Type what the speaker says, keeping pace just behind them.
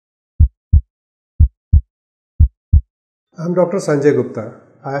I'm Dr. Sanjay Gupta.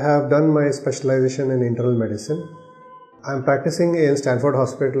 I have done my specialization in internal medicine. I'm practicing in Stanford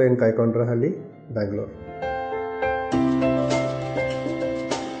Hospital in Kaikondrahalli, Bangalore.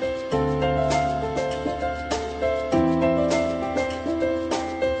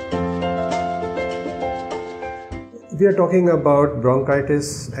 We are talking about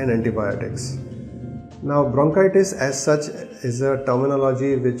bronchitis and antibiotics. Now, bronchitis as such is a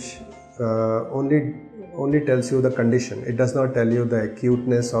terminology which only tells you the condition. It does not tell you the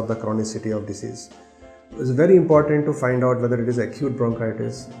acuteness or the chronicity of disease. It's very important to find out whether it is acute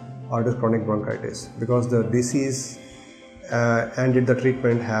bronchitis or it is chronic bronchitis, because the disease and the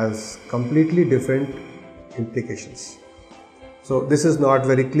treatment has completely different implications. So this is not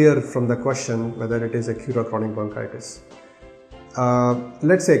very clear from the question whether it is acute or chronic bronchitis.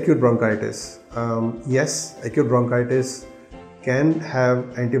 Let's say acute bronchitis. Yes, acute bronchitis can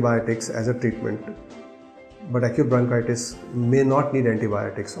have antibiotics as a treatment, but acute bronchitis may not need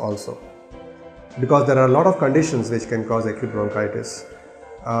antibiotics also, because there are a lot of conditions which can cause acute bronchitis.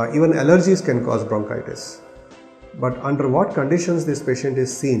 Even allergies can cause bronchitis. But under what conditions this patient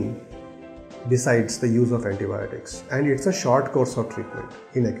is seen decides the use of antibiotics, and it's a short course of treatment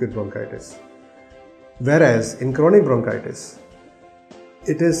in acute bronchitis. Whereas in chronic bronchitis,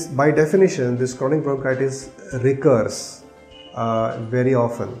 it is by definition, this chronic bronchitis recurs very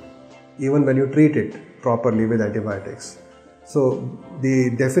often, even when you treat it properly with antibiotics. So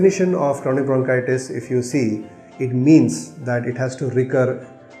the definition of chronic bronchitis, if you see, it means that it has to recur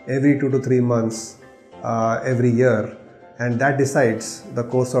every 2 to 3 months every year, and that decides the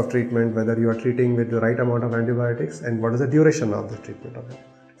course of treatment, whether you are treating with the right amount of antibiotics and what is the duration of the treatment of it.